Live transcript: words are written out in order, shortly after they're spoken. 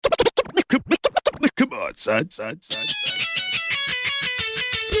Come on, son.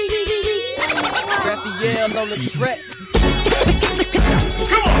 Raphael on the track.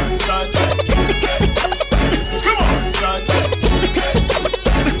 Come on, son. Come on, son.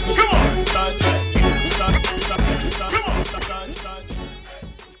 Come on, son.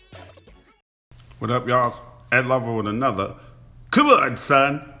 What up, y'all? Ed Lover with another Come on,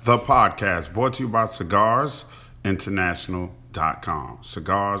 Son, the podcast, brought to you by CigarsInternational.com.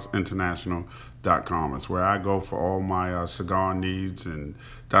 CigarsInternational.com. It's where I go for all my cigar needs, and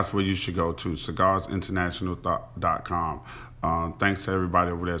that's where you should go to, CigarsInternational.com. Thanks to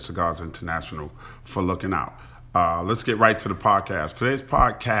everybody over there at Cigars International for looking out. Let's get right to the podcast. Today's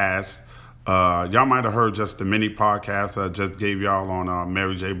podcast, y'all might have heard just the mini podcast I just gave y'all on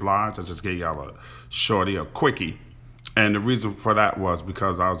Mary J. Blige. I just gave y'all a quickie. And the reason for that was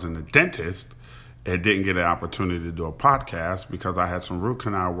because I was in the dentist and didn't get an opportunity to do a podcast because I had some root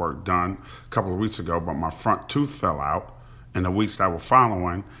canal work done a couple of weeks ago, but my front tooth fell out in the weeks that were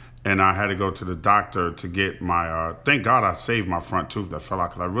following, and I had to go to the doctor to get my, thank God I saved my front tooth that fell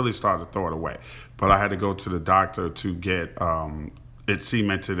out because I really started to throw it away. But I had to go to the doctor to get it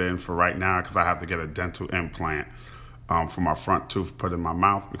cemented in for right now because I have to get a dental implant for my front tooth put in my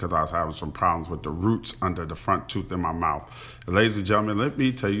mouth because I was having some problems with the roots under the front tooth in my mouth. And ladies and gentlemen, let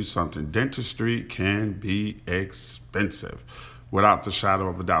me tell you something. Dentistry can be expensive without the shadow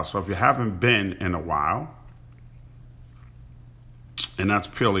of a doubt. So if you haven't been in a while, and that's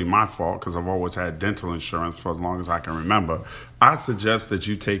purely my fault because I've always had dental insurance for as long as I can remember, I suggest that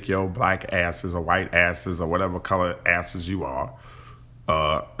you take your black asses or white asses or whatever color asses you are,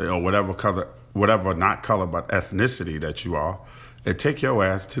 or whatever not color but ethnicity that you are, and take your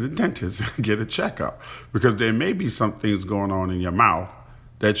ass to the dentist and get a checkup because there may be some things going on in your mouth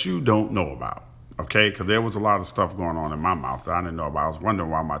that you don't know about, okay? Because there was a lot of stuff going on in my mouth that I didn't know about. I was wondering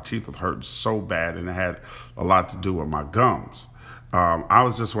why my teeth were hurting so bad, and it had a lot to do with my gums. I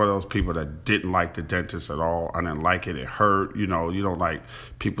was just one of those people that didn't like the dentist at all. I didn't like it. It hurt. You know, you don't like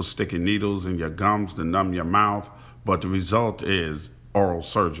people sticking needles in your gums to numb your mouth, but the result is oral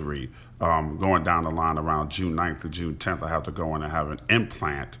surgery. Going down the line around June 9th to June 10th, I have to go in and have an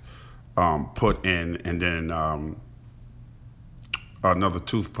implant put in, and then another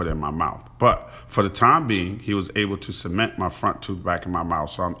tooth put in my mouth. But for the time being, he was able to cement my front tooth back in my mouth,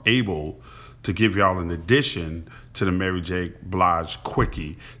 so I'm able to give y'all an addition to the Mary J. Blige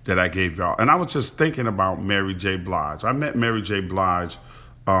quickie that I gave y'all. And I was just thinking about Mary J. Blige. I met Mary J. Blige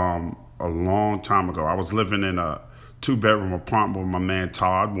a long time ago. I was living in a two-bedroom apartment with my man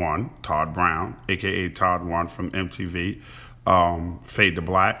Todd Brown, a.k.a. Todd One from MTV, Fade to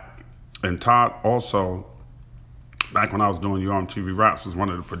Black. And Todd also, back when I was doing Your MTV Raps, was one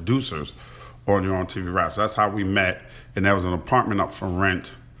of the producers on Your MTV Raps. That's how we met, and there was an apartment up for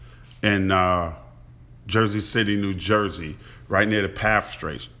rent in Jersey City, New Jersey, right near the PATH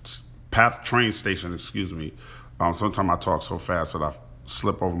train station, Sometimes I talk so fast that I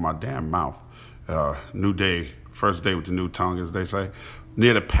slip over my damn mouth. New day. First day with the new tongue, as they say,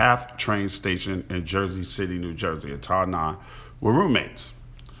 near the PATH train station in Jersey City, New Jersey. And Todd and I were roommates.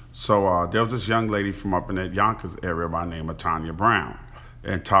 So there was this young lady from up in that Yonkers area by the name of Tanya Brown.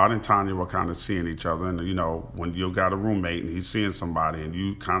 And Todd and Tanya were kind of seeing each other. And, you know, when you got a roommate and he's seeing somebody and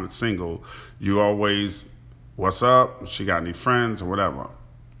you kind of single, you always, what's up? She got any friends or whatever.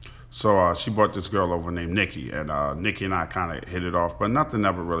 So she brought this girl over named Nikki, and Nikki and I kind of hit it off, but nothing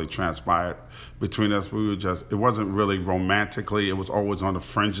ever really transpired between us. It wasn't really romantically. It was always on the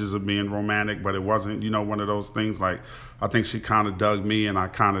fringes of being romantic, but it wasn't, one of those things like, I think she kind of dug me and I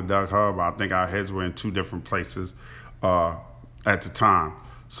kind of dug her, but I think our heads were in two different places at the time.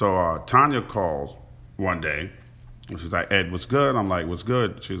 So Tanya calls one day, and she's like, Ed, what's good? I'm like, what's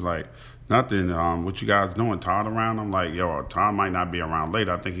good? She's like, nothing. What you guys doing? Todd around? I'm like, yo, Todd might not be around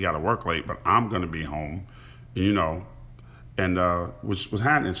later. I think he got to work late, but I'm going to be home, And which was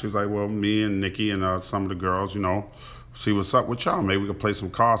happening. She was like, well, me and Nikki and some of the girls, see what's up with y'all. Maybe we could play some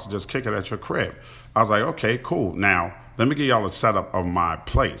cards and just kick it at your crib. I was like, okay, cool. Now, let me give y'all a setup of my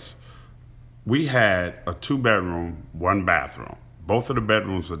place. We had a 2-bedroom, 1-bathroom. Both of the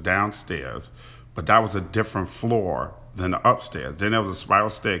bedrooms were downstairs, but that was a different floor than the upstairs. Then there was a spiral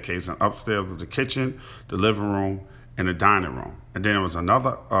staircase, and upstairs was the kitchen, the living room, and the dining room. And then there was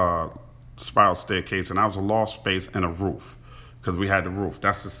another spiral staircase, and that was a loft space and a roof, because we had the roof.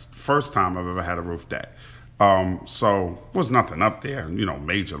 That's the first time I've ever had a roof deck. So there was nothing up there,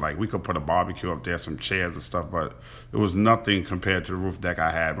 major. Like, we could put a barbecue up there, some chairs and stuff, but it was nothing compared to the roof deck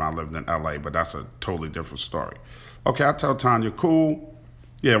I had when I lived in LA, but that's a totally different story. Okay, I tell Tanya, cool.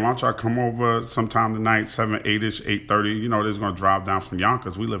 Yeah, why don't y'all come over sometime tonight, 7, 8-ish, 8:30. You know, they're going to drive down from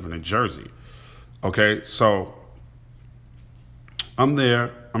Yonkers. We live in Jersey. Okay, so I'm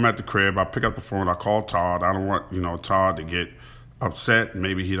there. I'm at the crib. I pick up the phone. I call Todd. I don't want, Todd to get upset.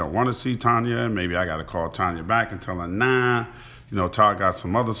 Maybe he don't want to see Tanya. Maybe I got to call Tanya back and tell her, nah. Todd got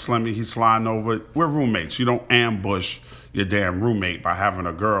some other slimmy. He's sliding over. We're roommates. You don't ambush your damn roommate by having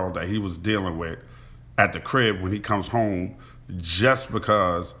a girl that he was dealing with at the crib when he comes home just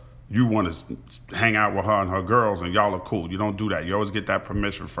because you want to hang out with her and her girls and y'all are cool. You don't do that. You always get that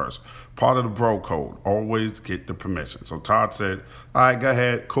permission first. Part of the bro code, always get the permission. So Todd said, all right, go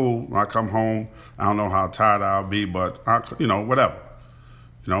ahead, cool. When I come home, I don't know how tired I'll be, but, whatever.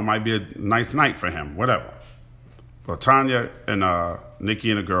 It might be a nice night for him, whatever. But Tanya and Nikki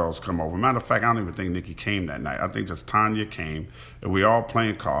and the girls come over. Matter of fact, I don't even think Nikki came that night. I think just Tanya came, and we all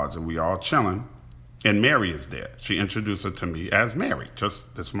playing cards, and we all chilling. And Mary is there. She introduced her to me as Mary. This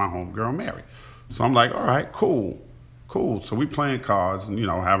is my homegirl, Mary. So I'm like, all right, cool. So we playing cards and,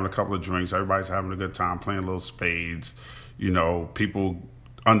 having a couple of drinks. Everybody's having a good time, playing little spades. People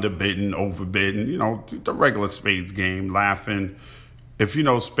underbidding, overbidding, the regular spades game, laughing. If you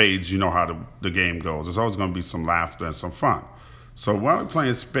know spades, you know how the game goes. There's always going to be some laughter and some fun. So while we're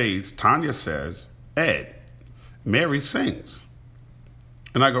playing spades, Tanya says, Ed, Mary sings.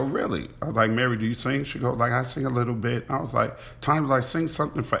 And I go, really? I was like, Mary, do you sing? She goes, I sing a little bit. I was like, Tanya was like, sing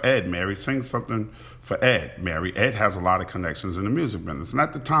something for Ed, Mary. Sing something for Ed, Mary. Ed has a lot of connections in the music business. And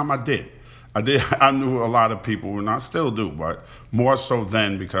at the time I did. I knew a lot of people, and I still do, but more so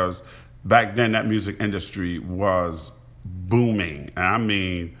then because back then that music industry was booming. And I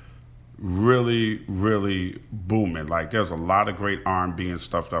mean, really, really booming. There's a lot of great R&B and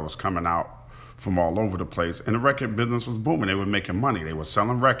stuff that was coming out from all over the place. And the record business was booming. They were making money. They were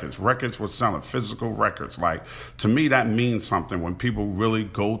selling records. Records were selling, physical records. To me, that means something when people really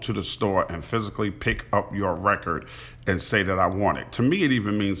go to the store and physically pick up your record and say that I want it. To me, it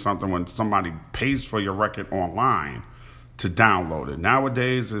even means something when somebody pays for your record online to download it.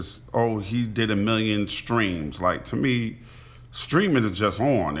 Nowadays, it's, he did 1 million streams. To me, streaming is just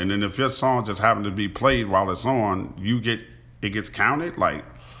on. And then if your song just happens to be played while it's on, it gets counted.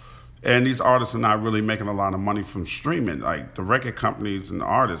 And these artists are not really making a lot of money from streaming. The record companies and the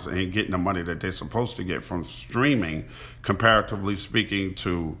artists ain't getting the money that they're supposed to get from streaming, comparatively speaking,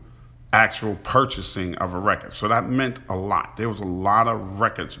 to actual purchasing of a record. So that meant a lot. There was a lot of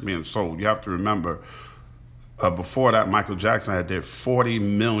records being sold. You have to remember, before that, Michael Jackson had did 40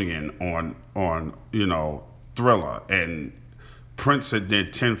 million on Thriller, and Prince had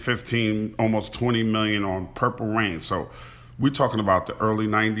did 10, 15, almost 20 million on Purple Rain. So we're talking about the early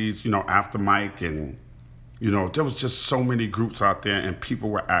 90s, after Mike, and, there was just so many groups out there and people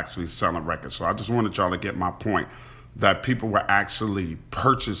were actually selling records. So I just wanted y'all to get my point that people were actually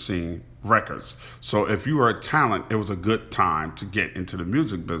purchasing records. So if you were a talent, it was a good time to get into the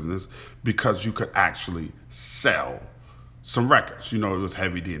music business because you could actually sell some records. It was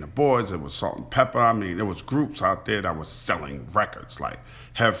Heavy D and the Boys, it was Salt and Pepper. I mean, there was groups out there that was selling records.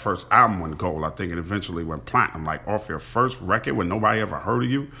 Head first album went gold, I think, and eventually went platinum. Off your first record when nobody ever heard of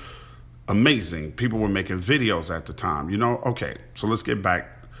you, amazing. People were making videos at the time, Okay, so let's get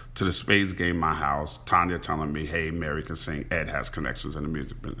back to the spades game, my house. Tanya telling me, hey, Mary can sing. Ed has connections in the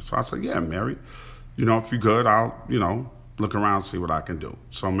music business. So I said, yeah, Mary, if you're good, I'll, look around, see what I can do.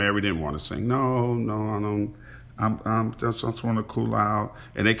 So Mary didn't want to sing. No, I don't. I'm just want to cool out.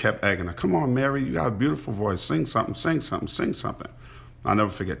 And they kept egging her, come on, Mary, you got a beautiful voice. Sing something, sing something, sing something. I'll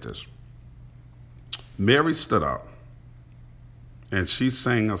never forget this. Mary stood up and she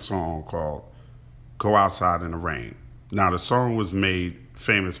sang a song called Go Outside in the Rain. Now, the song was made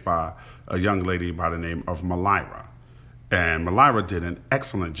famous by a young lady by the name of Malira. And Malira did an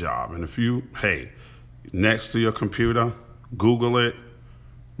excellent job. And if you, next to your computer, Google it,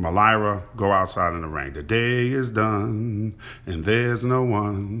 Malira, Go Outside in the Rain. The day is done, and there's no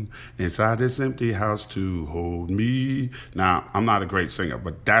one inside this empty house to hold me. Now, I'm not a great singer,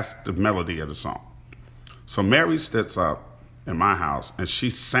 but that's the melody of the song. So Mary sits up in my house, and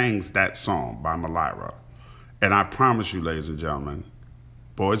she sings that song by Malira. And I promise you, ladies and gentlemen,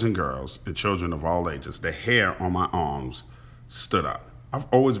 boys and girls, and children of all ages, the hair on my arms stood up. I've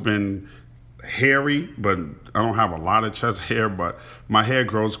always been hairy, but I don't have a lot of chest hair, but my hair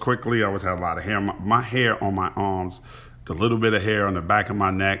grows quickly. I always had a lot of hair. My hair on my arms, the little bit of hair on the back of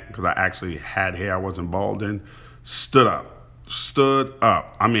my neck, because I actually had hair, I wasn't balding, stood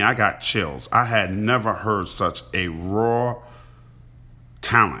up. I mean, I got chills. I had never heard such a raw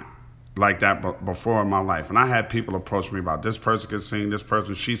talent like that before in my life. And I had people approach me about, this person can sing, this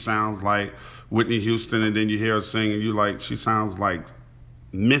person, she sounds like Whitney Houston, and then you hear her sing and you like, she sounds like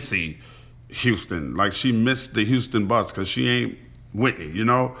Missy Houston. Like she missed the Houston bus because she ain't Whitney, you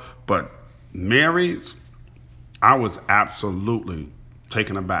know? But Mary's, I was absolutely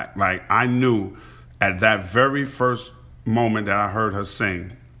taken aback. Like I knew at that very first moment that I heard her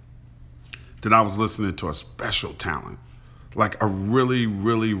sing that I was listening to a special talent. Like a really,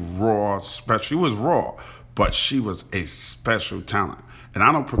 really raw special. She was raw, but she was a special talent. And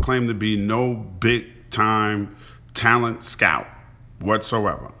I don't proclaim to be no big time talent scout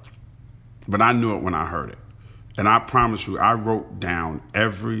whatsoever. But I knew it when I heard it. And I promise you, I wrote down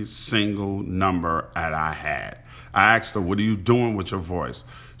every single number that I had. I asked her, what are you doing with your voice?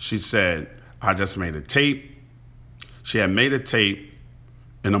 She said, I just made a tape. She had made a tape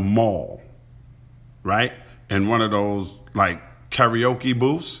in a mall, right? In one of those like karaoke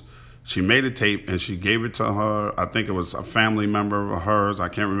booths. She made a tape and she gave it to her. I think it was a family member of hers. I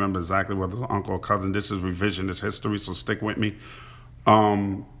can't remember exactly whether it was uncle or cousin. This is revisionist history, so stick with me.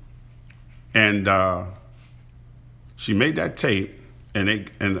 She made that tape, and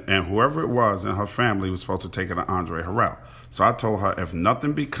whoever it was in her family was supposed to take it to Andre Harrell. So I told her, if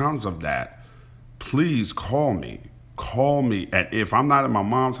nothing becomes of that, please call me. Call me. If I'm not at my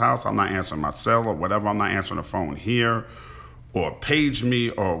mom's house, I'm not answering my cell or whatever. I'm not answering the phone here. Or page me,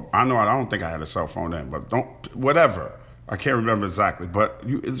 or I don't think I had a cell phone then, but whatever. I can't remember exactly, but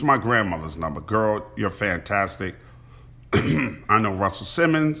it's my grandmother's number. Girl, you're fantastic. I know Russell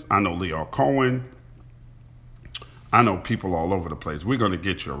Simmons. I know Leo Cohen. I know people all over the place. We're going to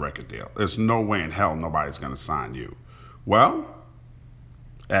get you a record deal. There's no way in hell nobody's going to sign you. Well,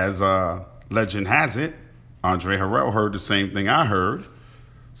 as legend has it, Andre Harrell heard the same thing I heard,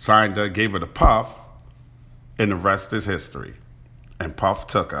 signed her, gave her the Puff, and the rest is history. And Puff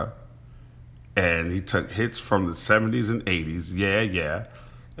took her, and he took hits from the 70s and 80s, yeah,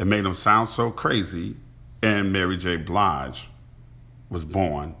 and made them sound so crazy, and Mary J. Blige was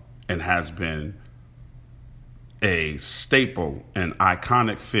born and has been a staple and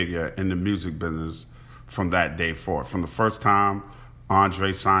iconic figure in the music business from that day forth. From the first time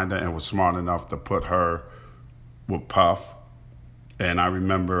Andre signed her and was smart enough to put her with Puff. And I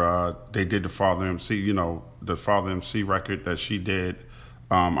remember they did the Father MC, the Father MC record that she did.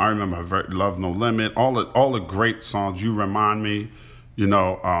 I remember her Love No Limit, all the great songs. You Remind Me, the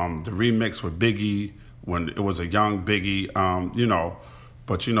remix with Biggie when it was a young Biggie,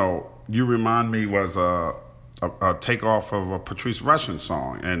 But You Remind Me was a takeoff of a Patrice Rushen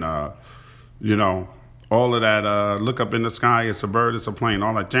song, and all of that. Look up in the sky, it's a bird, it's a plane.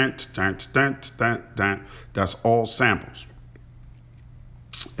 All that, that's all samples.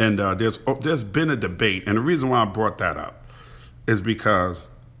 And there's been a debate, and the reason why I brought that up is because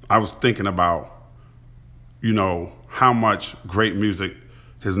I was thinking about, how much great music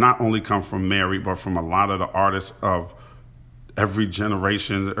has not only come from Mary, but from a lot of the artists of every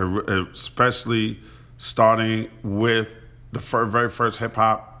generation, especially starting with the very first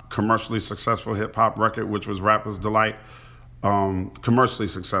hip-hop, commercially successful hip-hop record, which was Rapper's Delight. Commercially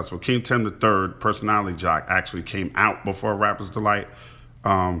successful. King Tim III, Personality Jock, actually came out before Rapper's Delight.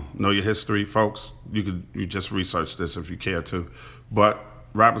 Know your history, folks. You just research this if you care to. But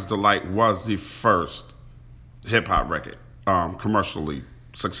Rapper's Delight was the first hip-hop record, commercially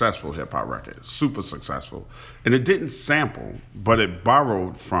successful hip-hop record, super successful. And it didn't sample, but it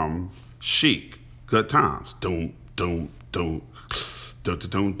borrowed from Chic, Good Times. Doom, doom, doom, doom,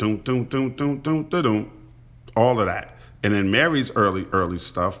 doom, doom, doom, doom, doom, doom, doom, all of that. And then Mary's early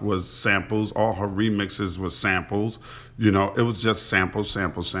stuff was samples. All her remixes was samples. It was just sample.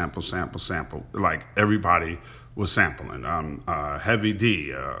 Like everybody was sampling. Heavy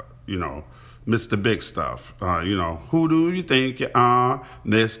D, Mr. Big Stuff. Who do you think you are,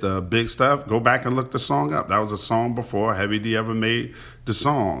 Mr. Big Stuff? Go back and look the song up. That was a song before Heavy D ever made the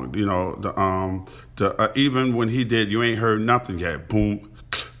song. Even when he did You Ain't Heard Nothing Yet, boom.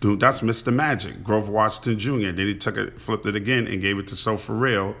 Dude, that's Mr. Magic, Grover Washington Jr. Then he took it, flipped it again, and gave it to So For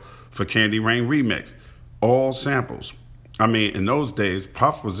Real for Candy Rain Remix. All samples. I mean, in those days,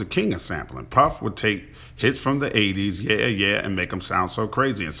 Puff was the king of sampling. Puff would take hits from the 80s, yeah, and make them sound so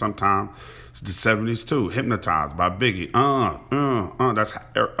crazy. And sometimes it's the 70s too. Hypnotized by Biggie. That's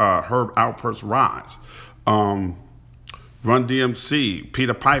Herb Alpert's Rise. Run DMC,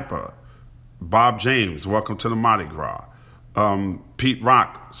 Peter Piper, Bob James, Welcome to the Mardi Gras. Pete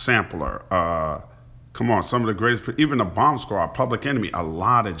Rock sampler. Come on, some of the greatest, even the Bomb Squad, Public Enemy, a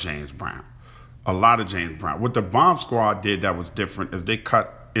lot of James Brown. What the Bomb Squad did that was different is they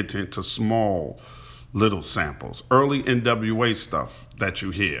cut it into small little samples. Early NWA stuff that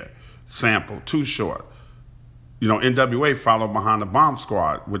you hear, sample, Too Short, NWA followed behind the Bomb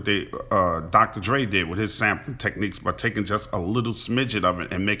Squad, what Dr. Dre did with his sampling techniques by taking just a little smidget of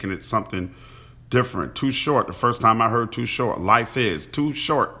it and making it something different. Too Short. The first time I heard Too Short, Life Is Too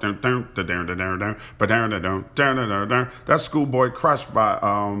Short. That's Schoolboy Crush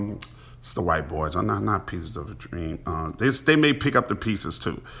by it's the White Boys. I'm not Pieces of the Dream. They may pick up the pieces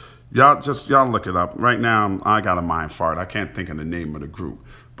too. Y'all look it up. Right now I got a mind fart. I can't think of the name of the group.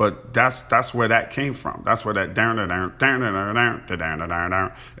 But that's where that came from. That's where that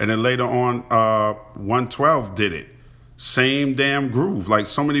and then later on 112 did it. Same damn groove. Like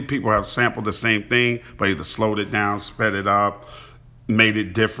so many people have sampled the same thing, but either slowed it down, sped it up, made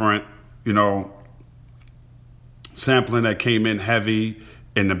it different, sampling that came in heavy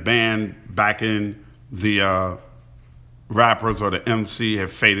and the band backing the rappers or the MC had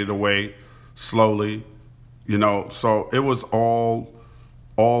faded away slowly, so it was all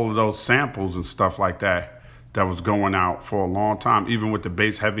of those samples and stuff like that was going out for a long time. Even with the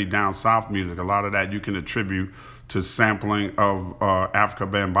bass heavy down south music, a lot of that you can attribute to sampling of Africa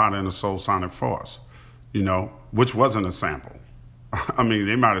Bambaataa and the Soul Sonic Force, which wasn't a sample. I mean,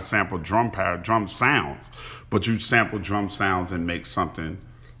 they might have sampled drum sounds, but you sample drum sounds and make something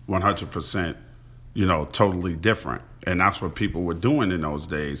 100%, totally different. And that's what people were doing in those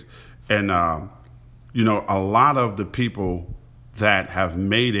days. And, a lot of the people that have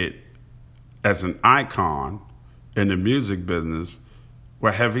made it as an icon in the music business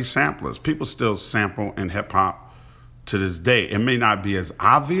were heavy samplers. People still sample in hip hop to this day. It may not be as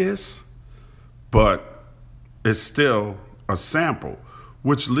obvious, but it's still a sample,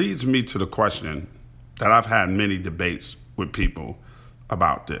 which leads me to the question that I've had many debates with people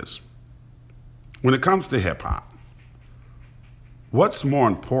about this. When it comes to hip hop, what's more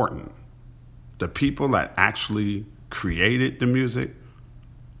important, the people that actually created the music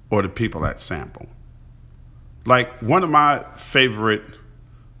or the people that sample? Like one of my favorite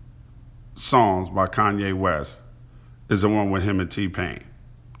songs by Kanye West is the one with him and T-Pain.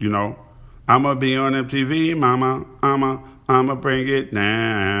 I'ma be on MTV, mama, I'ma bring it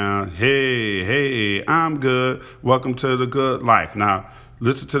down. Hey, I'm good. Welcome to the good life. Now,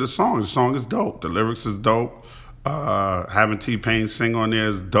 listen to the song. The song is dope. The lyrics is dope. Having T-Pain sing on there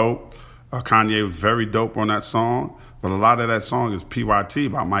is dope. Kanye was very dope on that song. But a lot of that song is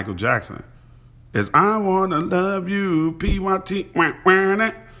PYT by Michael Jackson. It's I Wanna Love You, PYT.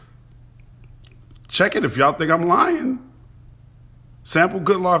 Check it if y'all think I'm lying. Sample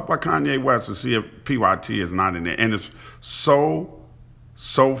Good Life by Kanye West and see if PYT is not in there. And it's so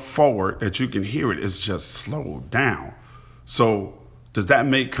forward that you can hear it. It's just slowed down. So does that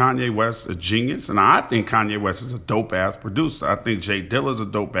make Kanye West a genius? And I think Kanye West is a dope-ass producer. I think Jay Dilla's a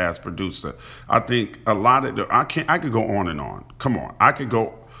dope-ass producer. I think a lot of I could go on and on. Come on. I could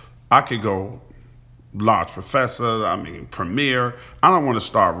go Large Professor, Premier. I don't want to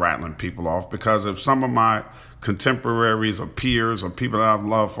start rattling people off because if some of my contemporaries or peers or people that I've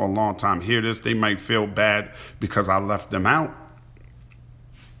loved for a long time hear this, they might feel bad because I left them out.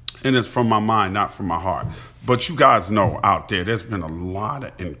 And it's from my mind, not from my heart. But you guys know out there's been a lot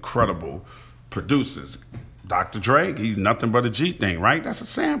of incredible producers. Dr. Dre, he's nothing but a G thing, right? That's a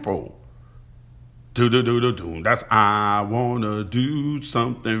sample. Do. That's I Wanna Do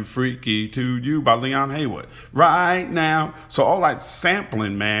Something Freaky to You by Leon Haywood. Right now. So all that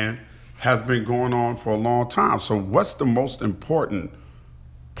sampling, man, has been going on for a long time. So what's the most important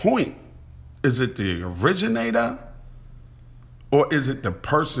point? Is it the originator? Or is it the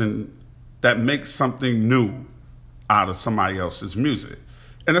person that makes something new out of somebody else's music?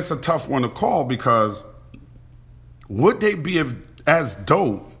 And it's a tough one to call because would they be as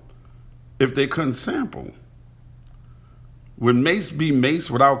dope if they couldn't sample? Would Mace be Mace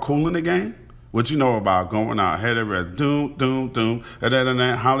without Kool in the Gang? What you know about going out head of red, doom,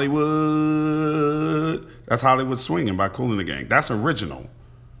 Hollywood? That's Hollywood Swinging by Kool in the Gang. That's original.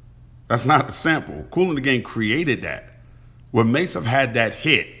 That's not the sample. Kool in the Gang created that. Would Mace have had that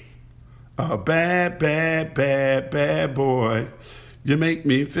hit? A bad, bad, bad, bad boy. You make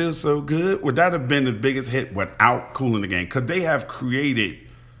me feel so good. Would that have been his biggest hit without Kool in the Gang? Could they have created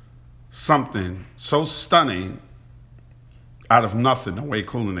something so stunning out of nothing the way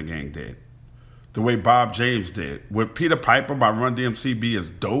Kool in the Gang did? The way Bob James did. Would Peter Piper by Run DMC be as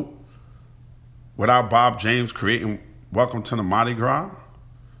dope without Bob James creating Welcome to the Mardi Gras?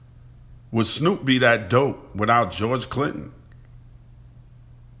 Would Snoop be that dope without George Clinton?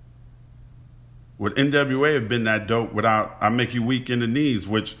 Would NWA have been that dope without I Make You Weak in the Knees,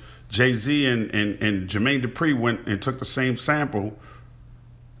 which Jay-Z and Jermaine Dupri went and took the same sample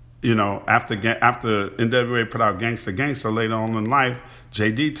after NWA put out Gangsta Gangsta later on in life,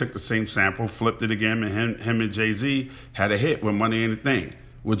 JD took the same sample, flipped it again, and him and Jay-Z had a hit with Money Ain't a Thing.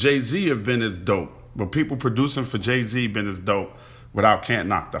 Well, Jay-Z have been as dope, but people producing for Jay-Z been as dope without Can't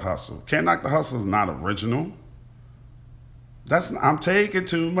Knock the Hustle. Can't Knock the Hustle is not original. I'm taking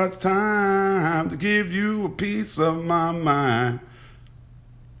too much time to give you a piece of my mind.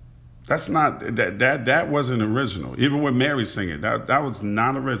 That's not that wasn't original. Even with Mary singing, that was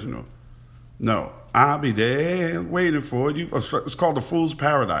not original. No, I'll be there waiting for you. It's called The Fool's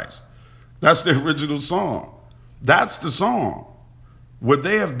Paradise. That's the original song. That's the song. Would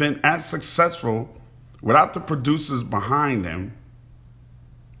they have been as successful without the producers behind them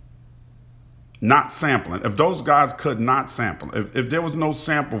not sampling? If those guys could not sample, if there was no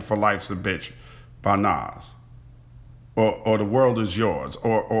sample for Life's a Bitch by Nas, or The World Is Yours,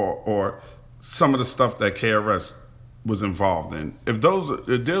 or some of the stuff that KRS was involved in. If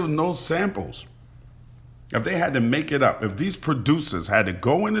there were no samples, if they had to make it up, if these producers had to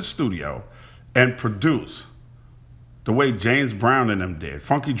go in the studio and produce the way James Brown and them did.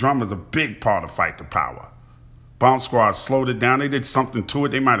 Funky Drum is a big part of Fight the Power. Bomb Squad slowed it down. They did something to it.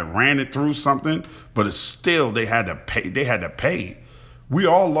 They might have ran it through something, but it's still, they had to pay. We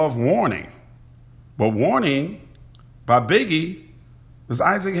all love Warning, but Warning by Biggie was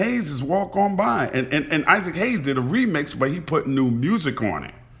Isaac Hayes' Walk On By. And Isaac Hayes did a remix, but he put new music on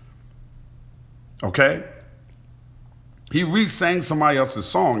it. Okay? He re-sang somebody else's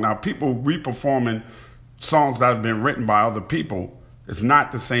song. Now, people re-performing songs that have been written by other people is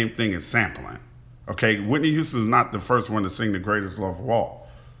not the same thing as sampling. Okay? Whitney Houston is not the first one to sing The Greatest Love of All.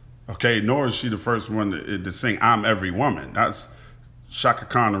 Okay? Nor is she the first one to sing I'm Every Woman. That's Shaka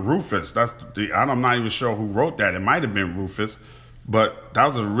Khan and Rufus. I'm not even sure who wrote that. It might have been Rufus, but that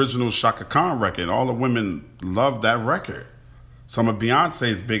was an original Shaka Khan record. All the women loved that record. Some of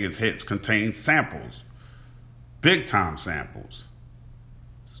Beyonce's biggest hits contain samples, big time samples.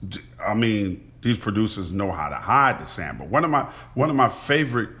 I mean, these producers know how to hide the sample. One of my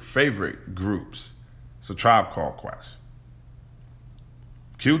favorite groups is A Tribe Called Quest.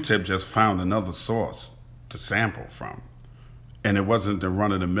 Q-Tip just found another source to sample from. And it wasn't the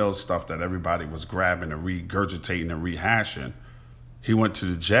run-of-the-mill stuff that everybody was grabbing and regurgitating and rehashing. He went to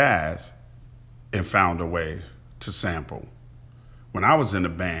the jazz and found a way to sample. When I was in the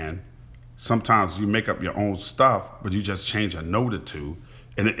band, sometimes you make up your own stuff, but you just change a note or two,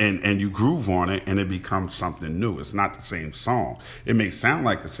 and you groove on it, and it becomes something new. It's not the same song. It may sound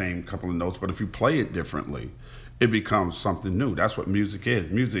like the same couple of notes, but if you play it differently, it becomes something new. That's what music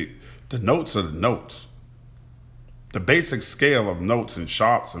is. Music, the notes are the notes. The basic scale of notes and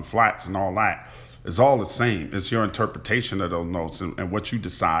sharps and flats and all that is all the same. It's your interpretation of those notes and what you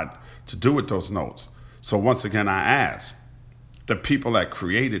decide to do with those notes. So once again, I ask the people that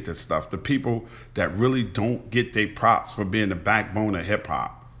created this stuff, the people that really don't get their props for being the backbone of hip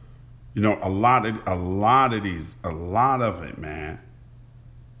hop. You know, a lot of it, man.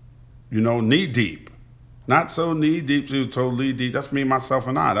 You know, Knee Deep. Not so knee deep, so knee deep. That's me, myself,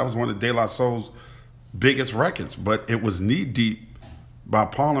 and I. That was one of De La Soul's biggest records, but it was Knee Deep by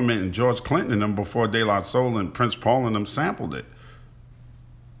Parliament and George Clinton and them before De La Soul and Prince Paul and them sampled it.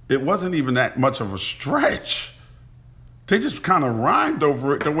 It wasn't even that much of a stretch. They just kind of rhymed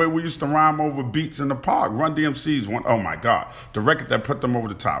over it the way we used to rhyme over beats in the park. Run DMC's one, oh my God. The record that put them over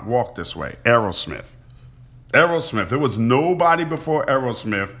the top, Walk This Way, Aerosmith. There was nobody before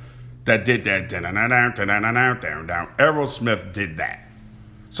Aerosmith that did that. Aerosmith did that.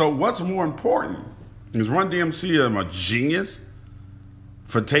 So what's more important? Is Run DMC a genius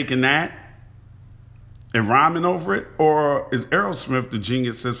for taking that and rhyming over it? Or is Aerosmith the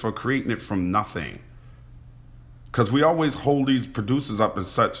geniuses for creating it from nothing? Because we always hold these producers up as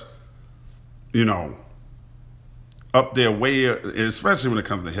such, you know, up there way, especially when it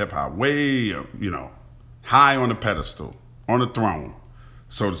comes to hip hop, way, you know, high on the pedestal, on the throne,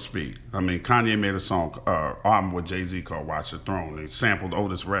 so to speak. I mean, Kanye made a song, album with Jay-Z called Watch the Throne. They sampled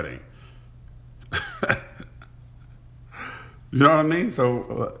Otis Redding. You know what I mean?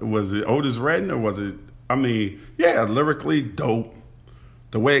 So was it Otis Redding or was it, I mean, yeah, lyrically dope.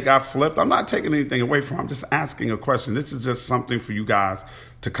 The way it got flipped, I'm not taking anything away from it. I'm just asking a question. This is just something for you guys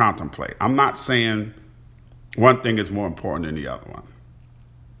to contemplate. I'm not saying one thing is more important than the other one.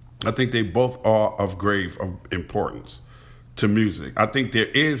 I think they both are of grave importance to music. I think there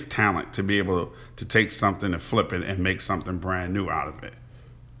is talent to be able to take something and flip it and make something brand new out of it.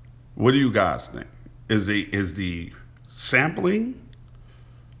 What do you guys think? Is the sampling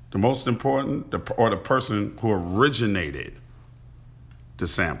the most important, or the person who originated the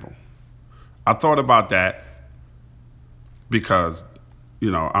sample? I thought about that because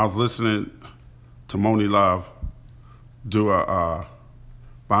I was listening to Moni Love do a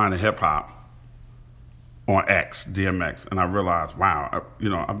Behind the Hip Hop on X, DMX, and I realized, wow,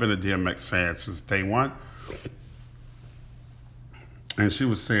 I've been a DMX fan since day one. And she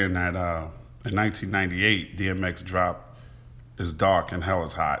was saying that in 1998, DMX dropped Is Dark and Hell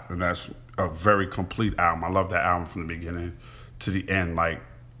Is Hot, and that's a very complete album. I love that album from the beginning to the end, like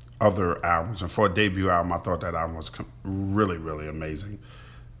other albums. And for a debut album, I thought that album was really, really amazing.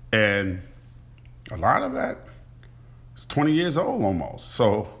 And a lot of that is 20 years old almost.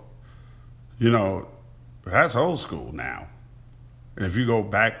 So, that's old school now. And if you go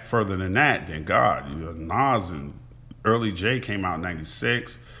back further than that, then God, Nas and Early J came out in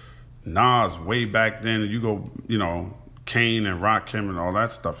 96. Nas way back then, and you go, Kane and Rakim and all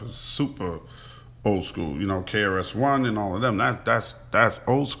that stuff is super old school. KRS-One and all of them, that's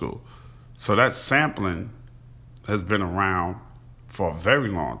old school. So that sampling has been around for a very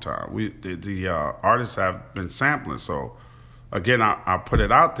long time. The artists have been sampling. So again, I put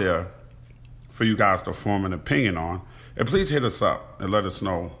it out there for you guys to form an opinion on. And please hit us up and let us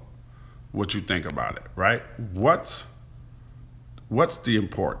know what you think about it, right? What's the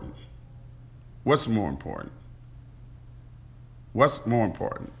important? What's more important? What's more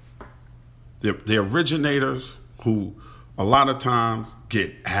important? The originators, who a lot of times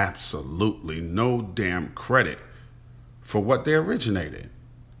get absolutely no damn credit for what they originated.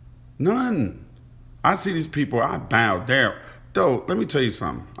 None. I see these people, I bow down. Though, let me tell you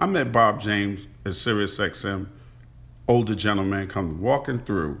something. I met Bob James at SiriusXM, older gentleman, come walking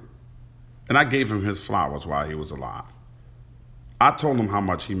through, and I gave him his flowers while he was alive. I told him how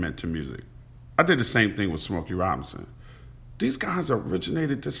much he meant to music. I did the same thing with Smokey Robinson. These guys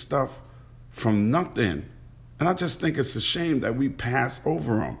originated this stuff from nothing, and I just think it's a shame that we pass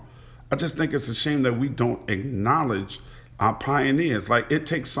over them. I just think it's a shame that we don't acknowledge our pioneers. Like, it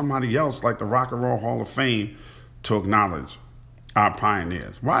takes somebody else, like the Rock and Roll Hall of Fame, to acknowledge our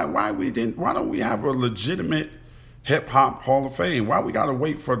pioneers. Why don't we have a legitimate hip hop Hall of Fame? Why we gotta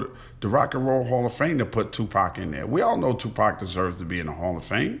wait for the Rock and Roll Hall of Fame to put Tupac in there? We all know Tupac deserves to be in the Hall of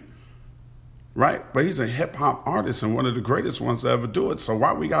Fame, right? But he's a hip hop artist and one of the greatest ones to ever do it. So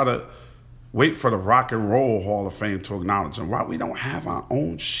why we gotta wait for the Rock and Roll Hall of Fame to acknowledge him? Why we don't have our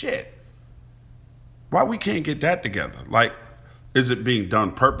own shit? Why we can't get that together? Like, is it being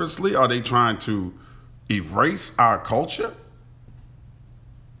done purposely? Are they trying to erase our culture?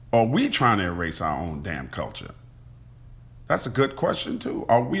 Or are we trying to erase our own damn culture? That's a good question too.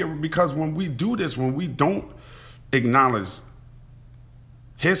 Because when we do this, when we don't acknowledge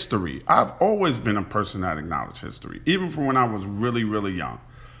history, I've always been a person that acknowledged history, even from when I was really, really young.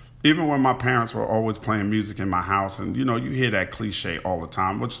 Even when my parents were always playing music in my house, and you hear that cliche all the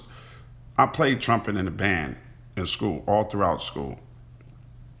time, which I played trumpet in a band in school, all throughout school,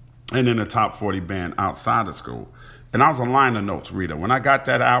 and in a top 40 band outside of school. And I was a liner notes reader. When I got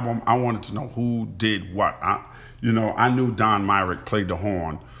that album, I wanted to know who did what. I knew Don Myrick played the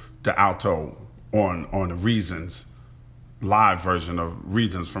horn, the alto on the Reasons, live version of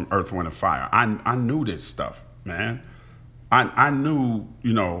Reasons from Earth, Wind, and Fire. I knew this stuff, man. I knew,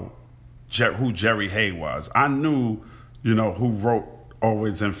 who Jerry Hay was. I knew, who wrote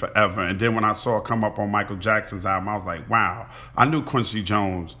Always and Forever. And then when I saw it come up on Michael Jackson's album, I was like, wow. I knew Quincy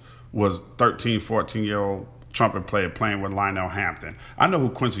Jones was 13, 14-year-old trumpet player playing with Lionel Hampton. I know who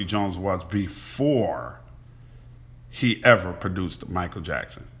Quincy Jones was before he ever produced Michael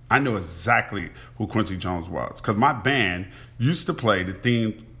Jackson. I knew exactly who Quincy Jones was because my band used to play the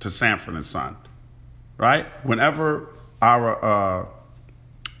theme to Sanford and Son, right? Whenever our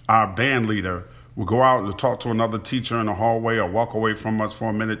band leader would go out and talk to another teacher in the hallway or walk away from us for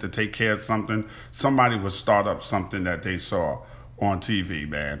a minute to take care of something, somebody would start up something that they saw on TV,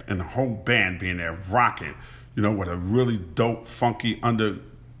 man, and the whole band being there rocking, with a really dope, funky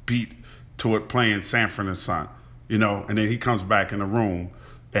underbeat to it playing Sanford and Son, and then he comes back in the room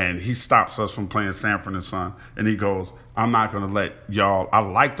and he stops us from playing Sanford and Son, and he goes, I'm not going to let y'all, I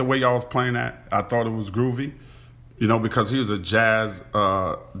like the way y'all was playing that. I thought it was groovy, because he was a jazz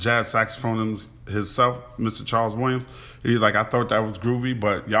saxophonist himself, Mr. Charles Williams. He's like, I thought that was groovy,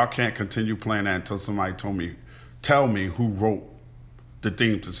 but y'all can't continue playing that until somebody tell me who wrote the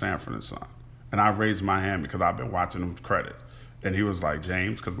theme to Sanford and Son. And I raised my hand because I've been watching them credits. And he was like,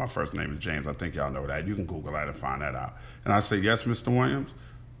 James, because my first name is James. I think y'all know that. You can Google that and find that out. And I said, yes, Mr. Williams.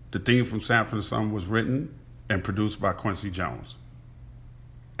 The theme from Sanford and Son was written and produced by Quincy Jones.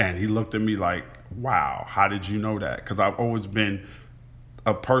 And he looked at me like, wow, how did you know that? Because I've always been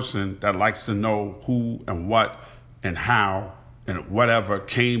a person that likes to know who and what and how and whatever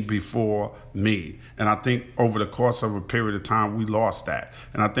came before me. And I think over the course of a period of time, we lost that.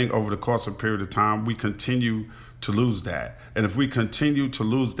 And I think over the course of a period of time, we continue to lose that. And if we continue to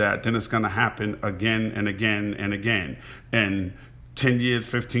lose that, then it's going to happen again and again and again. And 10 years,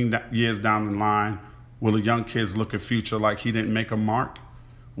 15 years down the line, will the young kids look at Future like he didn't make a mark?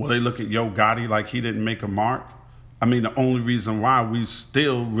 Will they look at Yo Gotti like he didn't make a mark? I mean, the only reason why we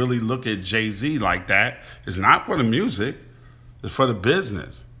still really look at Jay-Z like that is not for the music, it's for the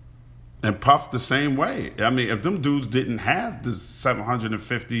business. And Puff the same way. I mean, if them dudes didn't have the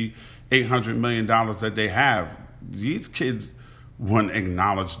 $750, $800 million that they have, these kids wouldn't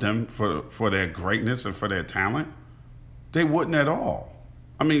acknowledge them for their greatness and for their talent. They wouldn't at all.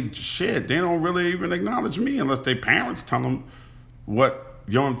 I mean, shit, they don't really even acknowledge me unless their parents tell them what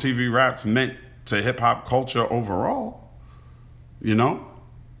Yo MTV Raps meant to hip-hop culture overall. You know,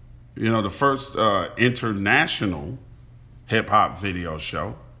 the first international hip-hop video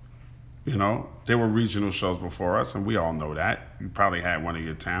show, there were regional shows before us, and we all know that. You probably had one in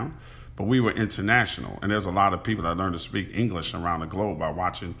your town. But we were international, and there's a lot of people that learned to speak English around the globe by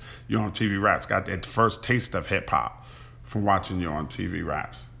watching Yo MTV Raps. Got that first taste of hip-hop from watching Yo MTV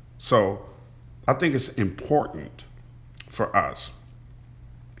Raps. So I think it's important for us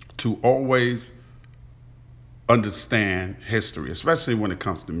to always understand history, especially when it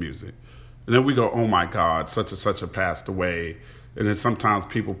comes to music. And then we go, oh my God, such and such have passed away. And then sometimes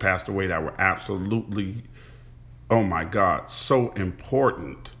people passed away that were absolutely, oh my God, so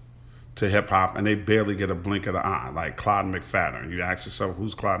important to hip hop, and they barely get a blink of the eye, like Clyde McFadden. You ask yourself,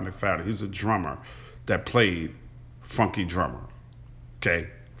 who's Clyde McFadden? He's a drummer that played Funky Drummer, okay,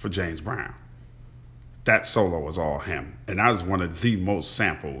 for James Brown. That solo was all him. And that was one of the most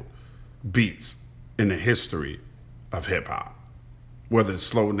sampled beats in the history of hip hop. Whether it's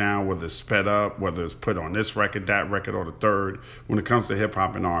slowed down, whether it's sped up, whether it's put on this record, that record, or the third. When it comes to hip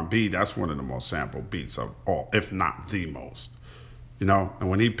hop and R&B, that's one of the most sampled beats of all, if not the most. And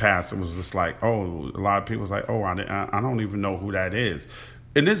when he passed, it was just like, oh, a lot of people was like, oh, I don't even know who that is.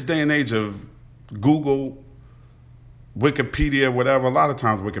 In this day and age of Google, Wikipedia, whatever, a lot of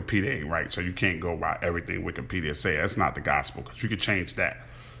times Wikipedia ain't right, so you can't go by everything Wikipedia says. That's not the gospel, because you could change that.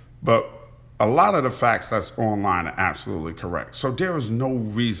 But a lot of the facts that's online are absolutely correct. So there is no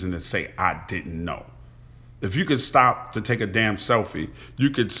reason to say I didn't know. If you could stop to take a damn selfie,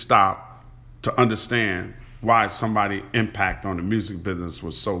 you could stop to understand why somebody's impact on the music business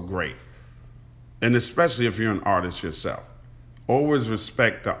was so great. And especially if you're an artist yourself. Always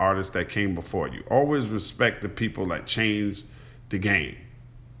respect the artists that came before you. Always respect the people that changed the game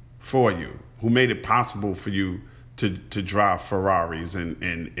for you, who made it possible for you to drive Ferraris and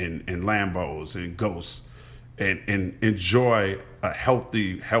Lambos and Ghosts and enjoy a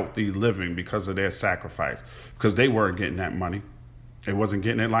healthy living because of their sacrifice. Because they weren't getting that money. They wasn't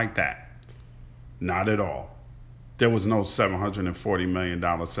getting it like that. Not at all. There was no $740 million,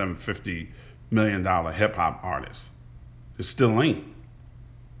 $750 million hip-hop artist. It still ain't.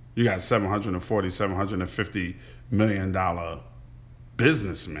 You got $740, $750 million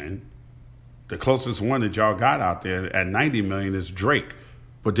businessmen. The closest one that y'all got out there at 90 million is Drake.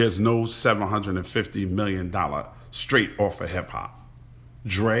 But there's no $750 million straight off of hip-hop.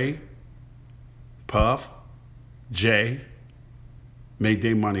 Dre, Puff, Jay made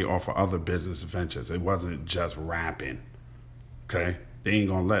their money off of other business ventures. It wasn't just rapping, okay? They ain't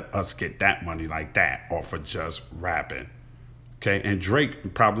gonna let us get that money like that off of just rapping, okay? And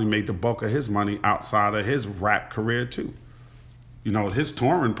Drake probably made the bulk of his money outside of his rap career too. His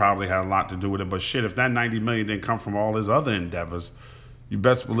touring probably had a lot to do with it, but shit, if that 90 million didn't come from all his other endeavors, you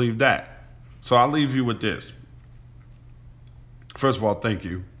best believe that. So I'll leave you with this. First of all, thank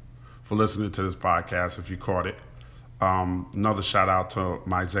you for listening to this podcast if you caught it. Another shout out to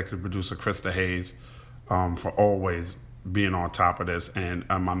my executive producer, Krista Hayes, for always being on top of this, and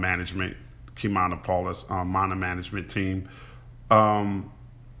my management, Kimana Paulus, Mana management team, and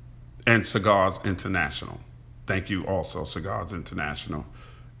Cigars International. Thank you also, Cigars International.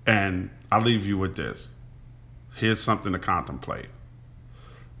 And I'll leave you with this. Here's something to contemplate.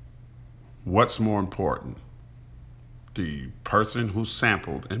 What's more important? The person who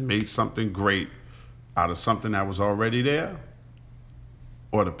sampled and made something great out of something that was already there,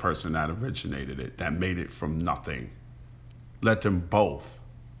 or the person that originated it, that made it from nothing? Let them both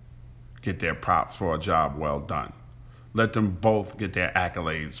get their props for a job well done. Let them both get their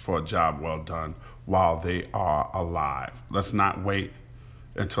accolades for a job well done while they are alive. Let's not wait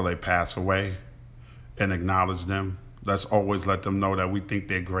until they pass away and acknowledge them. Let's always let them know that we think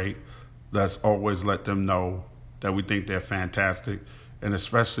they're great. Let's always let them know that we think they're fantastic. And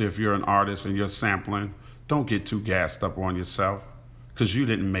especially if you're an artist and you're sampling, don't get too gassed up on yourself, because you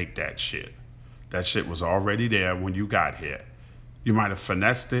didn't make that shit. That shit was already there when you got here. You might have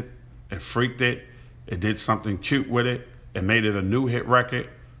finessed it and freaked it and did something cute with it and made it a new hit record,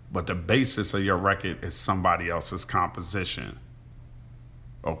 but the basis of your record is somebody else's composition.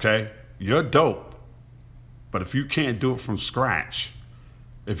 Okay? You're dope, but if you can't do it from scratch,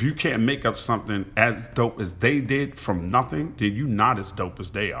 if you can't make up something as dope as they did from nothing, then you're not as dope as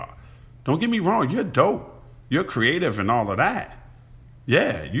they are. Don't get me wrong, you're dope. You're creative and all of that.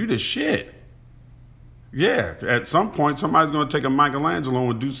 Yeah, you the shit. Yeah, at some point, somebody's going to take a Michelangelo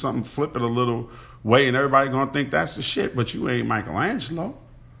and do something, flip it a little way, and everybody's going to think that's the shit, but you ain't Michelangelo.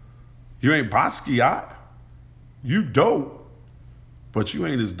 You ain't Basquiat. You dope, but you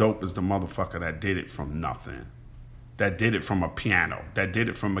ain't as dope as the motherfucker that did it from nothing, that did it from a piano, that did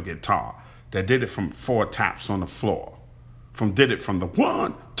it from a guitar, that did it from 4 taps on the floor, did it from the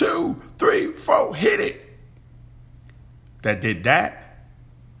 1, 2, 3, 4, hit it. That did that.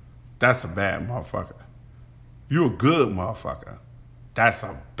 That's a bad motherfucker. You a good motherfucker. That's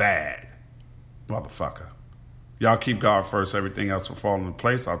a bad motherfucker. Y'all keep God first. Everything else will fall into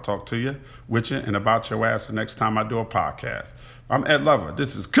place. I'll talk to you, with you, and about your ass the next time I do a podcast. I'm Ed Lover.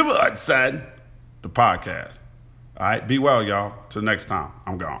 This is Come On, Son, the podcast. All right, be well, y'all. Till next time,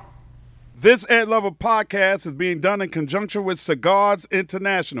 I'm gone. This Ed Lover podcast is being done in conjunction with Cigars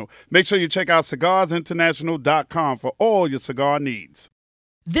International. Make sure you check out cigarsinternational.com for all your cigar needs.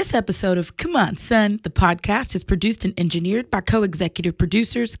 This episode of Come On, Son, the podcast is produced and engineered by co-executive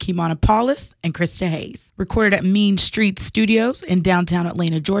producers Kimana Paulus and Krista Hayes. Recorded at Mean Street Studios in downtown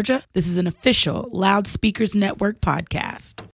Atlanta, Georgia. This is an official Loudspeakers Network podcast.